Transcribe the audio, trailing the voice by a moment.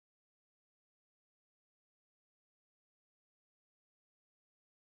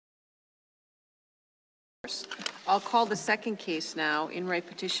I'll call the second case now, in re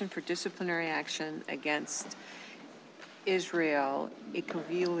petition for disciplinary action against Israel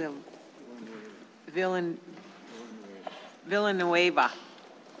Esquivel, Villanueva.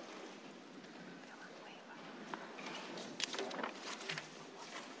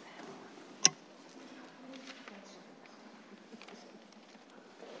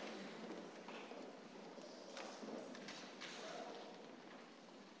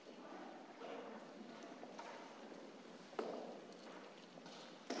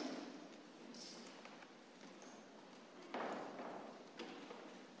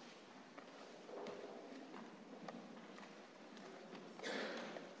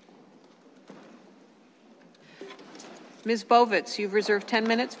 Ms. Bovitz, you've reserved 10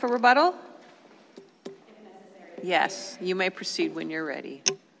 minutes for rebuttal? Yes, you may proceed when you're ready.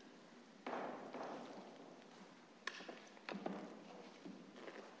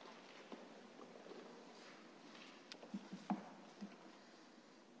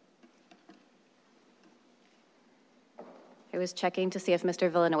 I was checking to see if Mr.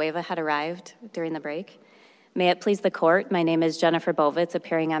 Villanueva had arrived during the break. May it please the court, my name is Jennifer Bovitz,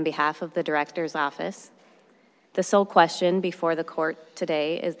 appearing on behalf of the Director's Office. The sole question before the court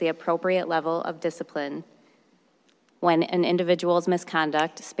today is the appropriate level of discipline when an individual's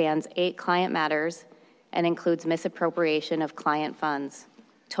misconduct spans 8 client matters and includes misappropriation of client funds,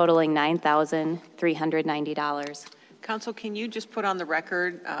 totaling $9,390. Counsel, can you just put on the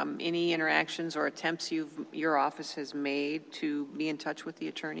record any interactions or attempts your office has made to be in touch with the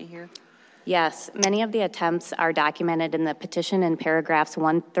attorney here? Yes, many of the attempts are documented in the petition in paragraphs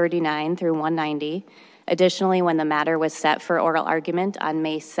 139 through 190. Additionally, when the matter was set for oral argument on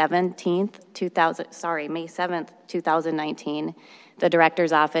May 7th, 2019, the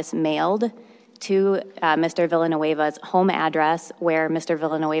Director's Office mailed to Mr. Villanueva's home address where Mr.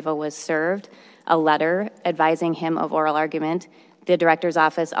 Villanueva was served a letter advising him of oral argument. The Director's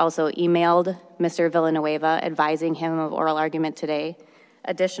Office also emailed Mr. Villanueva advising him of oral argument today.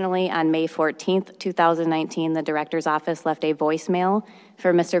 Additionally, on May 14th, 2019, the Director's Office left a voicemail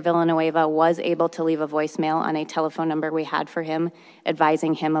for Mr. Villanueva, was able to leave a voicemail on a telephone number we had for him,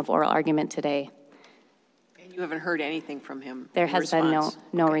 advising him of oral argument today. And you haven't heard anything from him? There has been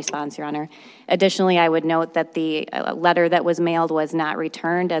no response, Your Honor. Additionally, I would note that the letter that was mailed was not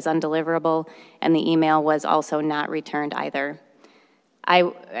returned as undeliverable, and the email was also not returned either. I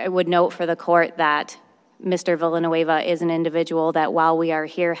would note for the court that Mr. Villanueva is an individual that, while we are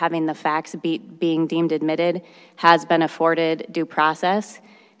here having the facts being deemed admitted, has been afforded due process.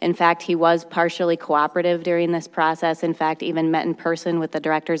 In fact, he was partially cooperative during this process. In fact, even met in person with the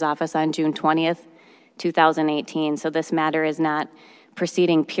Director's Office on June 20th, 2018. So this matter is not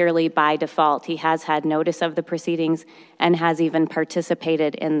proceeding purely by default. He has had notice of the proceedings and has even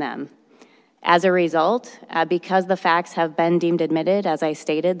participated in them. As a result, because the facts have been deemed admitted, as I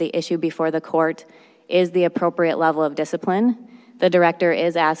stated, the issue before the court is the appropriate level of discipline. The Director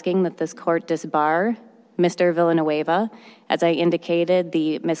is asking that this court disbar Mr. Villanueva. As I indicated,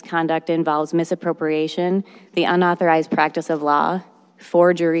 the misconduct involves misappropriation, the unauthorized practice of law,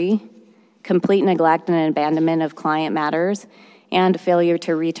 forgery, complete neglect and abandonment of client matters, and failure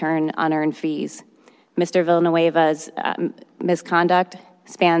to return unearned fees. Mr. Villanueva's misconduct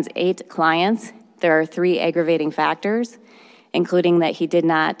spans 8 clients. There are 3 aggravating factors, including that he did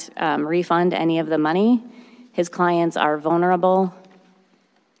not refund any of the money. His clients are vulnerable,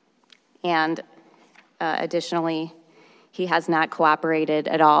 and additionally, he has not cooperated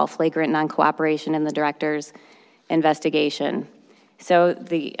at all, flagrant non-cooperation in the Director's investigation. So,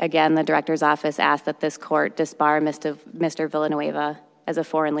 again, the Director's Office asked that this court disbar Mr. Villanueva as a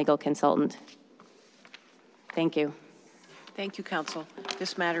foreign legal consultant. Thank you. Thank you, counsel.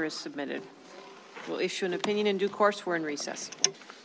 This matter is submitted. We'll issue an opinion in due course. We're in recess.